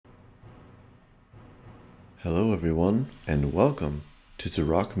Hello everyone, and welcome to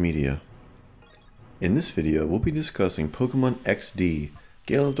Zeroc Media. In this video, we'll be discussing Pokemon XD,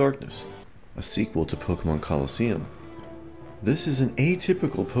 Gale of Darkness, a sequel to Pokemon Colosseum. This is an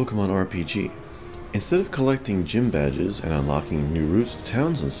atypical Pokemon RPG. Instead of collecting gym badges and unlocking new routes to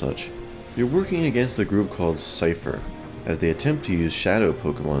towns and such, you're working against a group called Cypher, as they attempt to use Shadow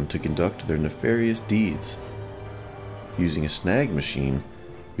Pokemon to conduct their nefarious deeds. Using a snag machine,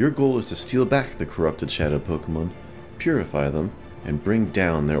 your goal is to steal back the corrupted Shadow Pokemon, purify them, and bring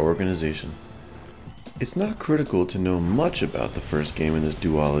down their organization. It's not critical to know much about the first game in this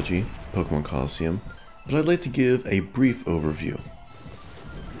duology, Pokemon Colosseum, but I'd like to give a brief overview.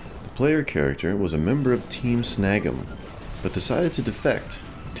 The player character was a member of Team Snag'em, but decided to defect,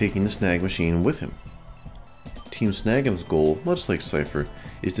 taking the snag machine with him. Team Snag'em's goal, much like Cypher,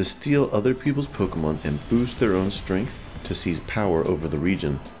 is to steal other people's Pokemon and boost their own strength to seize power over the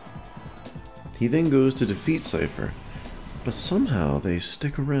region. He then goes to defeat Cypher, but somehow they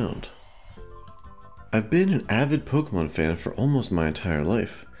stick around. I've been an avid Pokemon fan for almost my entire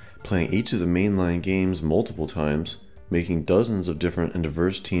life, playing each of the mainline games multiple times, making dozens of different and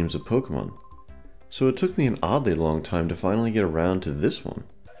diverse teams of Pokemon. So it took me an oddly long time to finally get around to this one,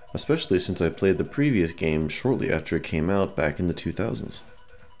 especially since I played the previous game shortly after it came out back in the 2000s.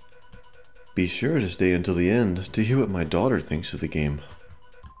 Be sure to stay until the end to hear what my daughter thinks of the game.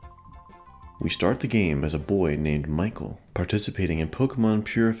 We start the game as a boy named Michael, participating in Pokemon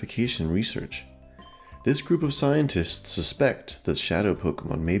purification research. This group of scientists suspect that Shadow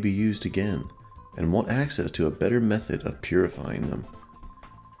Pokemon may be used again, and want access to a better method of purifying them.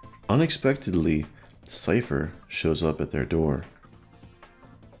 Unexpectedly, Cypher shows up at their door.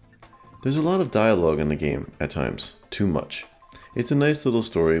 There's a lot of dialogue in the game, at times, too much. It's a nice little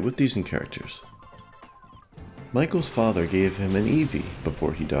story with decent characters. Michael's father gave him an Eevee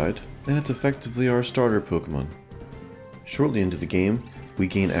before he died, and it's effectively our starter Pokemon. Shortly into the game, we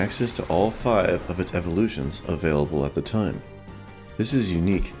gain access to all 5 of its evolutions available at the time. This is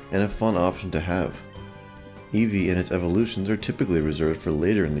unique and a fun option to have. Eevee and its evolutions are typically reserved for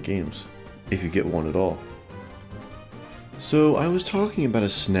later in the games, if you get one at all. So I was talking about a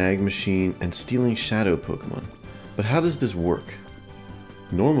snag machine and stealing Shadow Pokemon, but how does this work?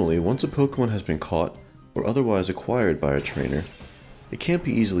 Normally, once a Pokemon has been caught or otherwise acquired by a trainer, it can't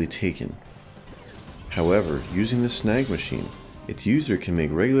be easily taken. However, using the snag machine, its user can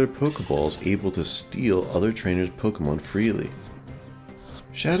make regular Pokeballs able to steal other trainers' Pokemon freely.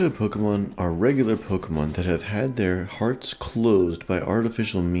 Shadow Pokemon are regular Pokemon that have had their hearts closed by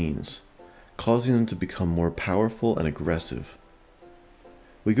artificial means, causing them to become more powerful and aggressive.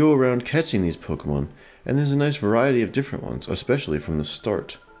 We go around catching these Pokemon, and there's a nice variety of different ones, especially from the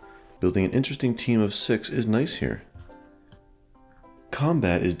start. Building an interesting team of 6 is nice here.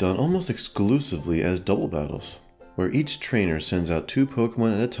 Combat is done almost exclusively as double battles, where each trainer sends out 2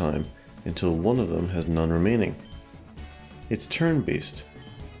 Pokemon at a time until one of them has none remaining. It's turn-based,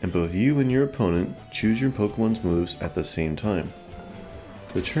 and both you and your opponent choose your Pokemon's moves at the same time.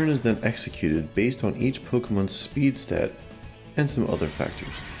 The turn is then executed based on each Pokemon's speed stat and some other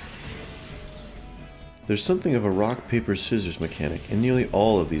factors. There's something of a rock, paper, scissors mechanic in nearly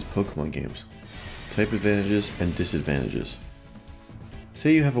all of these Pokemon games. Type advantages and disadvantages.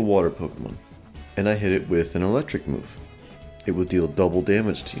 Say you have a water Pokemon, and I hit it with an electric move. It would deal double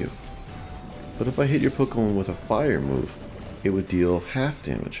damage to you. But if I hit your Pokemon with a fire move, it would deal half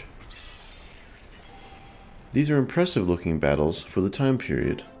damage. These are impressive looking battles for the time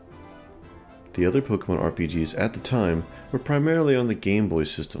period. The other Pokemon RPGs at the time were primarily on the Game Boy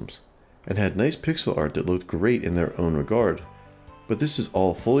systems, and had nice pixel art that looked great in their own regard, but this is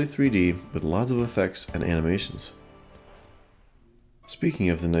all fully 3D with lots of effects and animations. Speaking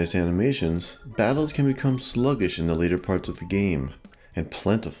of the nice animations, battles can become sluggish in the later parts of the game, and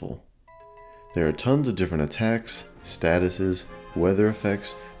plentiful. There are tons of different attacks, statuses, weather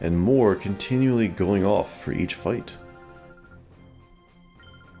effects, and more continually going off for each fight.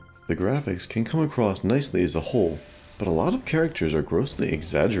 The graphics can come across nicely as a whole, but a lot of characters are grossly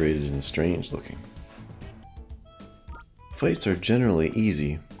exaggerated and strange looking. Fights are generally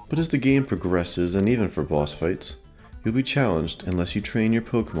easy, but as the game progresses, and even for boss fights, you'll be challenged unless you train your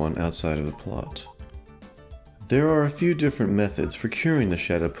Pokemon outside of the plot. There are a few different methods for curing the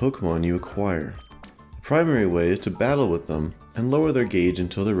Shadow Pokemon you acquire. The primary way is to battle with them and lower their gauge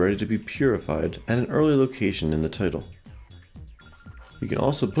until they're ready to be purified at an early location in the title. You can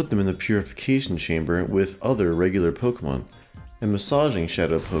also put them in the purification chamber with other regular Pokemon, and massaging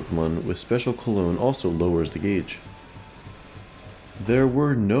Shadow Pokemon with special cologne also lowers the gauge. There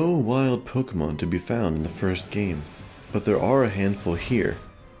were no wild Pokemon to be found in the first game, but there are a handful here,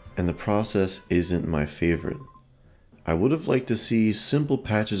 and the process isn't my favorite. I would have liked to see simple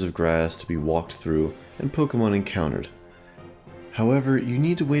patches of grass to be walked through and Pokemon encountered. However, you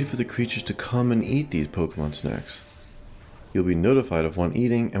need to wait for the creatures to come and eat these Pokemon snacks. You'll be notified of one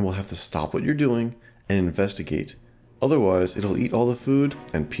eating and will have to stop what you're doing and investigate. Otherwise, it'll eat all the food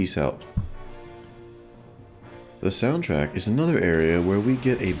and peace out. The soundtrack is another area where we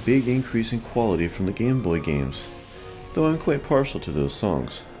get a big increase in quality from the Game Boy games, though I'm quite partial to those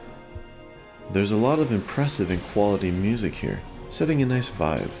songs. There's a lot of impressive and quality music here, setting a nice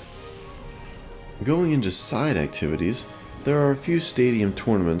vibe. Going into side activities, there are a few stadium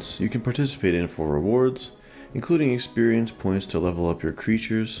tournaments you can participate in for rewards, including experience points to level up your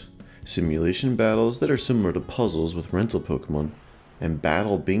creatures, simulation battles that are similar to puzzles with rental Pokemon, and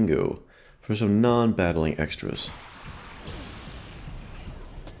battle bingo for some non-battling extras.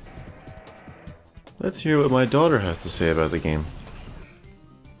 Let's hear what my daughter has to say about the game.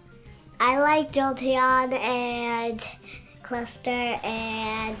 I like Jolteon and Cluster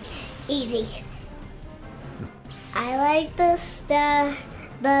and Easy. I like the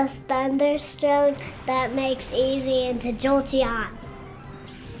Thunderstone that makes Easy into Jolteon.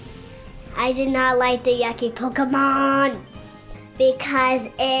 I did not like the yucky Pokemon because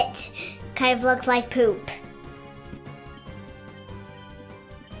it kind of looks like poop.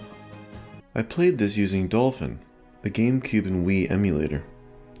 I played this using Dolphin, the GameCube and Wii emulator,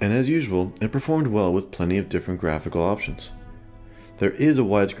 and as usual, it performed well with plenty of different graphical options. There is a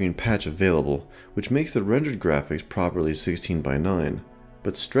widescreen patch available, which makes the rendered graphics properly 16:9,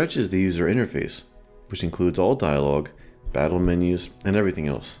 but stretches the user interface, which includes all dialogue, battle menus, and everything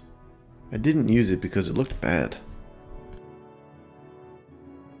else. I didn't use it because it looked bad.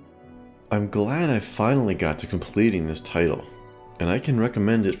 I'm glad I finally got to completing this title, and I can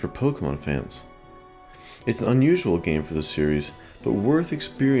recommend it for Pokemon fans. It's an unusual game for the series, but worth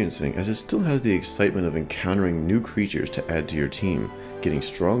experiencing as it still has the excitement of encountering new creatures to add to your team, getting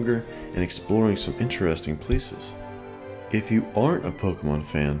stronger, and exploring some interesting places. If you aren't a Pokemon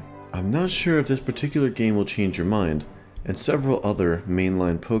fan, I'm not sure if this particular game will change your mind, and several other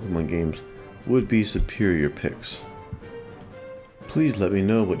mainline Pokemon games would be superior picks. Please let me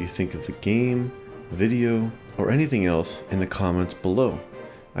know what you think of the game, video, or anything else in the comments below.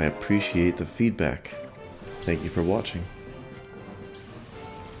 I appreciate the feedback. Thank you for watching.